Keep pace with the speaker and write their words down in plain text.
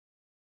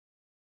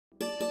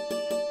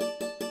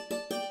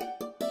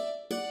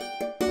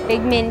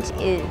FIGMENT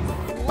is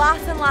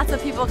lots and lots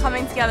of people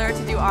coming together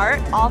to do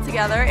art, all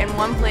together in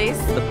one place.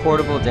 The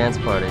portable dance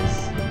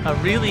parties. A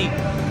really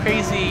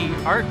crazy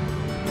art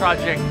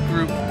project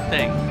group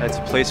thing. It's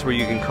a place where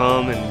you can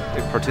come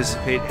and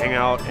participate, hang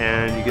out,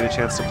 and you get a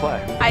chance to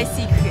play. I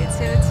see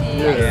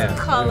creativity, I see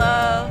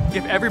color.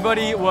 If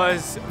everybody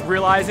was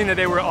realizing that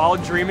they were all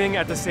dreaming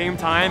at the same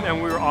time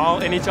and we were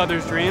all in each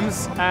other's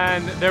dreams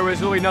and there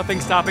was really nothing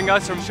stopping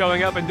us from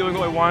showing up and doing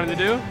what we wanted to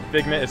do.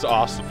 FIGMENT is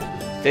awesome.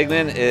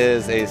 FIGMENT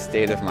is a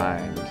state of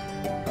mind.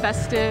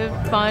 Festive,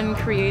 fun,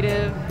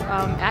 creative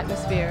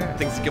atmosphere.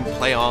 Things you can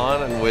play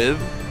on and with.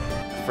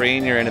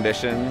 Freeing your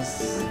inhibitions.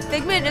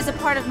 FIGMENT is a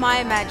part of my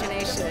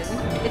imagination.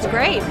 It's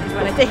great, is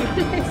what I think it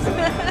is.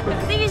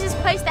 I think it's just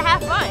a place to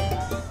have fun.